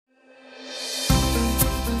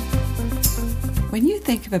When you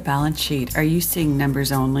think of a balance sheet, are you seeing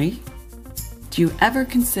numbers only? Do you ever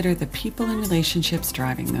consider the people and relationships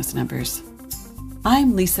driving those numbers?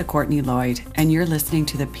 I'm Lisa Courtney Lloyd, and you're listening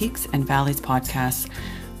to the Peaks and Valleys podcast,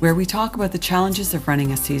 where we talk about the challenges of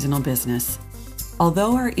running a seasonal business.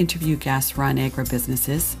 Although our interview guests run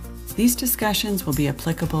agribusinesses, these discussions will be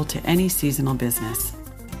applicable to any seasonal business.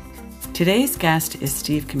 Today's guest is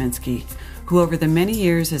Steve Kaminsky, who over the many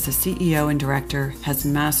years as a CEO and director has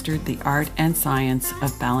mastered the art and science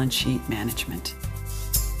of balance sheet management.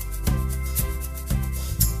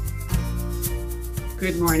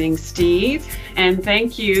 Good morning, Steve, and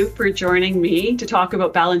thank you for joining me to talk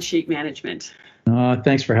about balance sheet management.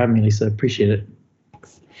 Thanks for having me, Lisa. Appreciate it.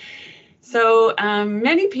 So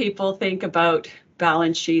many people think about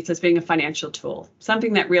balance sheets as being a financial tool,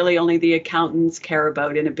 something that really only the accountants care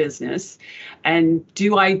about in a business. And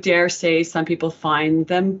do I dare say some people find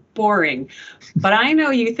them boring? But I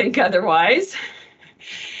know you think otherwise.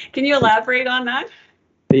 Can you elaborate on that?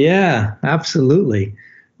 Yeah, absolutely.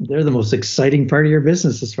 They're the most exciting part of your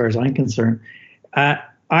business as far as I'm concerned.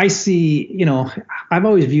 I see, I've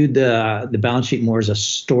always viewed the balance sheet more as a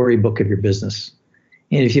storybook of your business.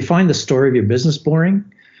 And if you find the story of your business boring,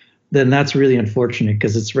 then that's really unfortunate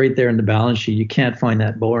because it's right there in the balance sheet. You can't find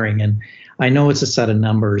that boring. And I know it's a set of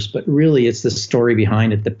numbers, but really it's the story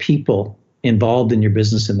behind it. The people involved in your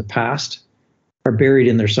business in the past are buried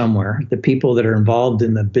in there somewhere. The people that are involved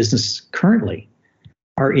in the business currently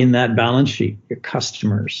are in that balance sheet. Your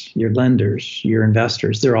customers, your lenders, your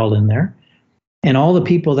investors, they're all in there. And all the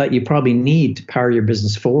people that you probably need to power your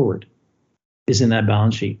business forward is in that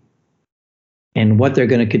balance sheet. And what they're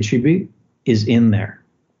going to contribute is in there.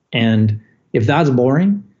 And if that's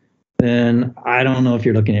boring, then I don't know if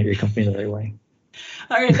you're looking at your company the right way.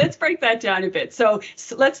 All right, let's break that down a bit. So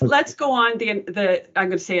let's go on the I'm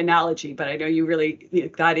going to say analogy, but I know you really,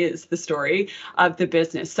 that is the story of the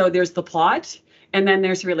business. So there's the plot and then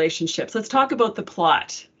there's relationships. Let's talk about the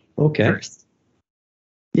plot first.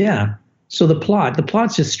 Yeah. So the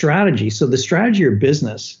plot's just strategy. So the strategy of your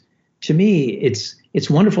business, to me, it's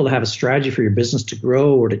wonderful to have a strategy for your business to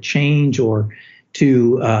grow or to change or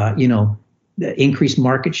to increase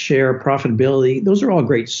market share, profitability. Those are all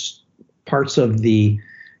great parts of the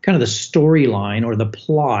kind of the storyline or the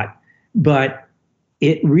plot, but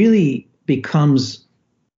it really becomes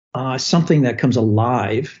something that comes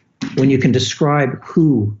alive when you can describe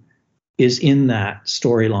who is in that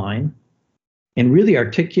storyline and really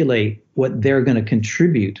articulate what they're going to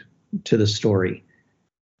contribute to the story.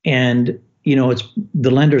 And it's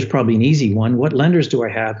the lender's probably an easy one. What lenders do I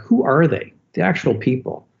have? Who are they? The actual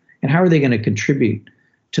people, and how are they going to contribute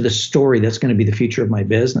to the story that's going to be the future of my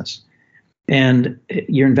business? And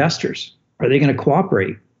your investors, are they going to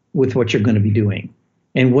cooperate with what you're going to be doing?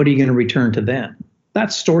 And what are you going to return to them? That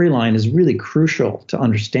storyline is really crucial to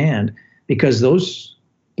understand because the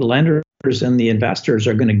lenders and the investors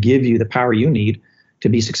are going to give you the power you need to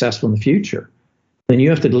be successful in the future. Then you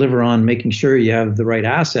have to deliver on making sure you have the right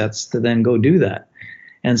assets to then go do that.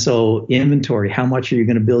 And so inventory, how much are you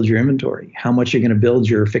going to build your inventory? How much are you going to build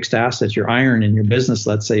your fixed assets, your iron in your business,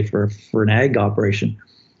 let's say for an ag operation?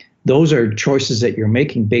 Those are choices that you're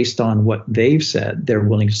making based on what they've said they're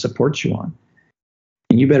willing to support you on.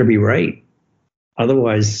 And you better be right.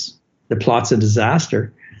 Otherwise, the plot's a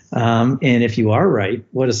disaster. And if you are right,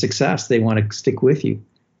 what a success. They want to stick with you.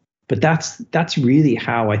 But that's really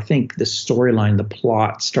how I think the storyline, the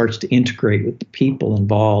plot starts to integrate with the people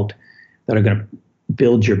involved that are going to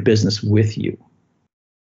build your business with you.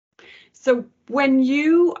 So when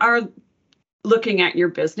you are looking at your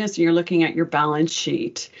business and you're looking at your balance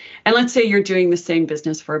sheet, and let's say you're doing the same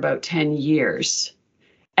business for about 10 years,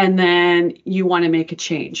 and then you want to make a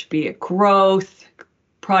change, be it growth,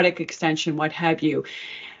 product extension, what have you.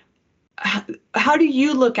 How do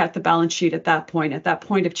you look at the balance sheet at that point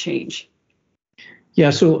of change?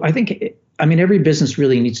 Yeah, so I think, every business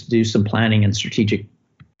really needs to do some planning and strategic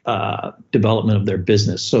development of their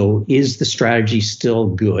business. So is the strategy still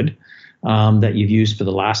good that you've used for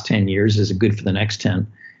the last 10 years? Is it good for the next 10?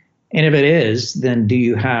 And if it is, then do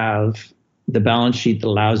you have the balance sheet that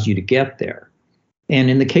allows you to get there? And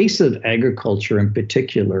in the case of agriculture in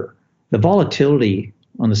particular, the volatility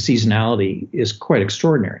on the seasonality is quite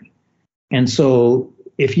extraordinary. And so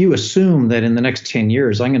if you assume that in the next 10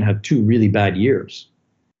 years, I'm going to have 2 really bad years,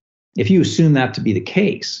 if you assume that to be the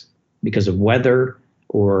case because of weather,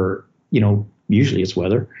 or, usually it's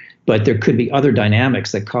weather, but there could be other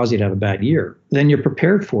dynamics that cause you to have a bad year, then you're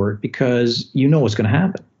prepared for it because you know what's going to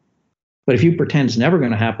happen. But if you pretend it's never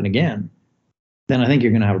going to happen again, then I think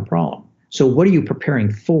you're going to have a problem. So what are you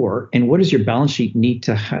preparing for? And what does your balance sheet need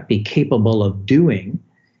to be capable of doing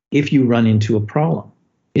if you run into a problem?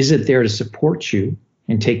 Is it there to support you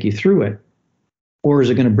and take you through it? Or is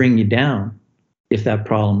it going to bring you down if that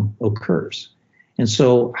problem occurs? And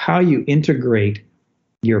so how you integrate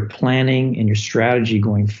your planning and your strategy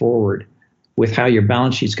going forward with how your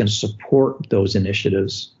balance sheet is going to support those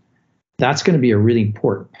initiatives, that's going to be a really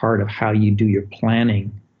important part of how you do your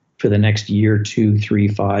planning for the next year, 2, 3,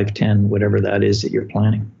 5, 10, whatever that is that you're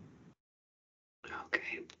planning.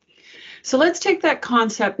 Okay. So let's take that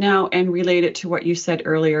concept now and relate it to what you said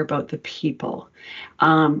earlier about the people.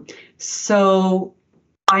 So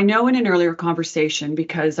I know in an earlier conversation,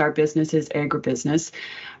 because our business is agribusiness,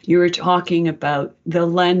 you were talking about the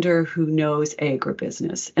lender who knows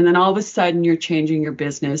agribusiness. And then all of a sudden you're changing your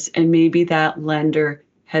business and maybe that lender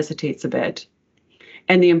hesitates a bit,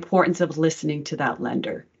 and the importance of listening to that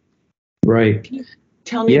lender. Right. Can you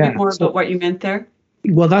tell me a bit more about what you meant there?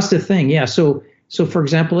 Well, that's the thing. Yeah. So for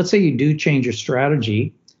example, let's say you do change your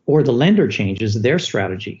strategy, or the lender changes their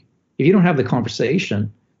strategy. If you don't have the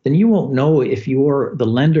conversation, then you won't know if the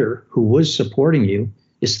lender who was supporting you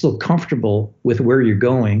is still comfortable with where you're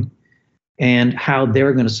going and how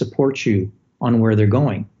they're going to support you on where they're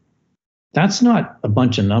going. That's not a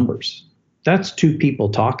bunch of numbers. That's two people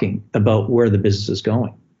talking about where the business is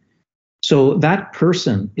going. So that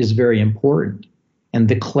person is very important. And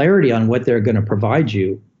the clarity on what they're going to provide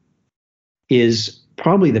you is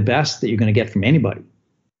probably the best that you're going to get from anybody.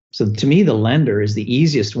 So to me, the lender is the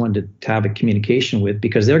easiest one to have a communication with,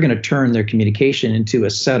 because they're going to turn their communication into a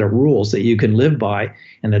set of rules that you can live by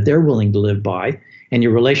and that they're willing to live by. And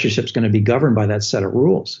your relationship's going to be governed by that set of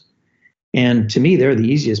rules. And to me, they're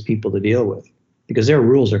the easiest people to deal with, because their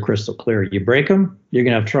rules are crystal clear. You break them, you're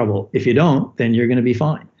going to have trouble. If you don't, then you're going to be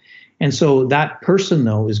fine. And so that person,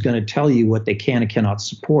 though, is going to tell you what they can and cannot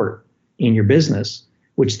support in your business,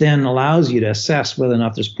 which then allows you to assess whether or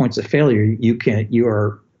not there's points of failure you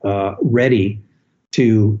are ready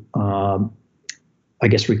to,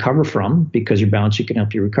 recover from, because your balance sheet can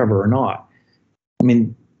help you recover or not. I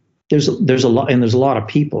mean, there's a lot of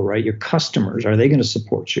people, right? Your customers, are they going to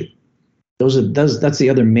support you? That's the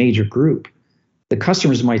other major group. The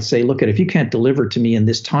customers might say, look, if you can't deliver to me in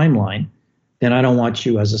this timeline, then I don't want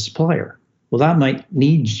you as a supplier. Well, that might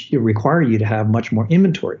require you to have much more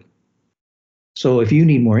inventory. So if you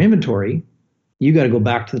need more inventory, you got to go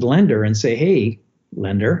back to the lender and say, hey,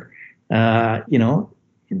 lender, I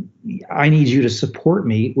need you to support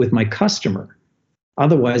me with my customer.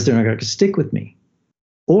 Otherwise, they're not going to stick with me.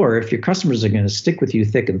 Or if your customers are going to stick with you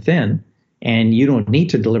thick and thin, and you don't need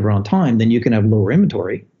to deliver on time, then you can have lower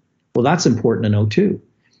inventory. Well, that's important to know too.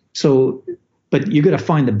 So, but you got to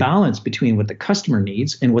find the balance between what the customer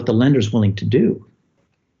needs and what the lender's willing to do.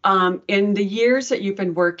 In the years that you've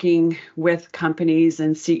been working with companies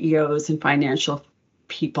and CEOs and financial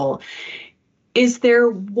people, is there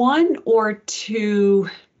one or two,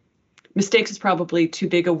 mistakes is probably too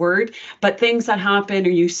big a word, but things that happen or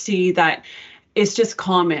you see that is just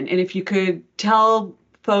common? And if you could tell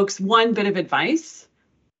folks one bit of advice,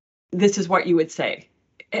 this is what you would say.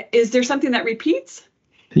 Is there something that repeats?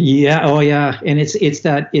 Yeah. Oh, yeah. And it's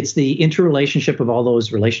the interrelationship of all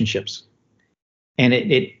those relationships. And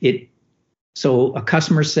so a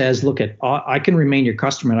customer says, look, I can remain your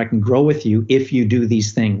customer and I can grow with you if you do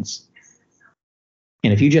these things.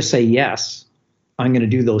 And if you just say, yes, I'm going to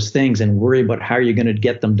do those things, and worry about how you're going to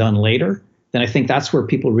get them done later, then I think that's where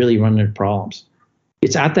people really run into problems.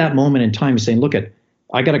 It's at that moment in time saying, look,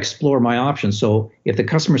 I got to explore my options. So if the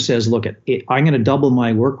customer says, look, I'm going to double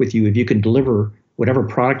my work with you if you can deliver whatever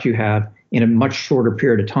product you have in a much shorter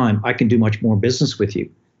period of time, I can do much more business with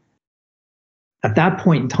you. At that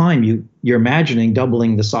point in time, you're imagining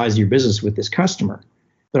doubling the size of your business with this customer.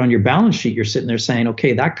 But on your balance sheet, you're sitting there saying,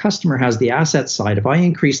 okay, that customer has the asset side. If I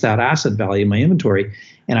increase that asset value in my inventory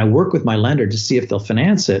and I work with my lender to see if they'll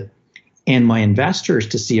finance it, and my investors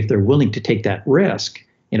to see if they're willing to take that risk,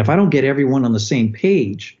 and if I don't get everyone on the same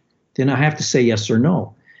page, then I have to say yes or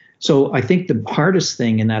no. So I think the hardest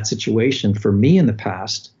thing in that situation for me in the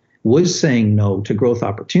past was saying no to growth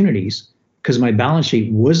opportunities, because my balance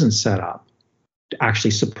sheet wasn't set up to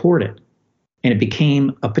actually support it. And it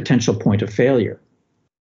became a potential point of failure.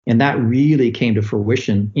 And that really came to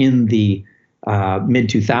fruition in the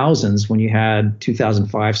mid-2000s, when you had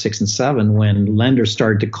 2005, 6, and 7, when lenders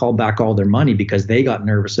started to call back all their money because they got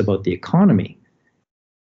nervous about the economy.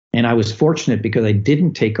 And I was fortunate because I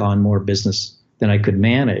didn't take on more business than I could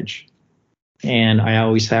manage. And I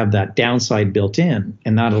always have that downside built in,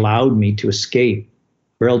 and that allowed me to escape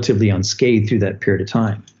relatively unscathed through that period of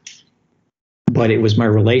time. But it was my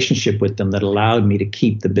relationship with them that allowed me to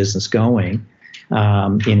keep the business going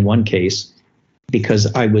in one case. because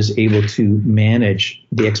I was able to manage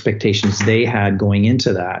the expectations they had going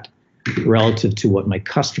into that relative to what my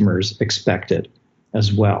customers expected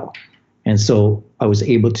as well. And so I was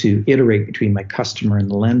able to iterate between my customer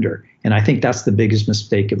and the lender. And I think that's the biggest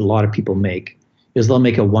mistake that a lot of people make, is they'll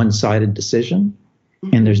make a one-sided decision.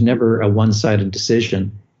 And there's never a one-sided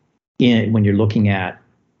decision when you're looking at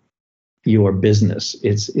your business.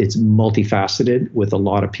 It's multifaceted with a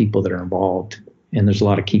lot of people that are involved, and there's a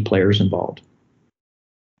lot of key players involved.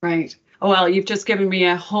 Right. Oh, well, you've just given me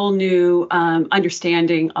a whole new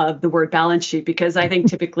understanding of the word balance sheet, because I think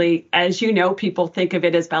typically, as you know, people think of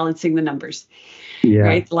it as balancing the numbers,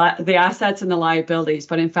 right? The assets and the liabilities.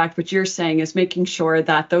 But in fact, what you're saying is making sure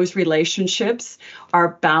that those relationships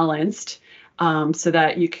are balanced so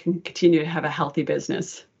that you can continue to have a healthy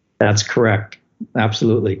business. That's correct.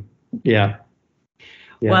 Absolutely. Yeah.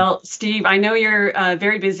 Well, Steve, I know you're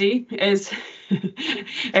very busy as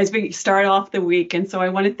we start off the week. And so I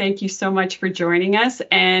want to thank you so much for joining us.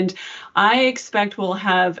 And I expect we'll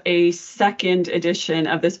have a second edition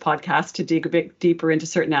of this podcast to dig a bit deeper into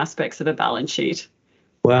certain aspects of a balance sheet.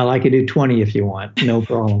 Well, I could do 20 if you want. No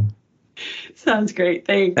problem. Sounds great.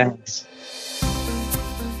 Thanks.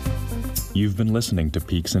 You've been listening to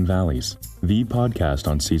Peaks and Valleys, the podcast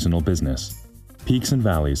on seasonal business. Peaks and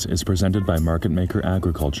Valleys is presented by Market Maker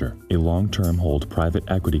Agriculture, a long-term hold private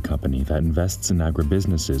equity company that invests in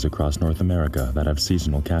agribusinesses across North America that have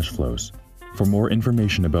seasonal cash flows. For more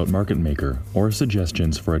information about Market Maker or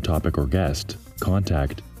suggestions for a topic or guest,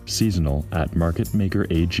 contact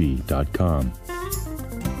seasonal@marketmakerag.com.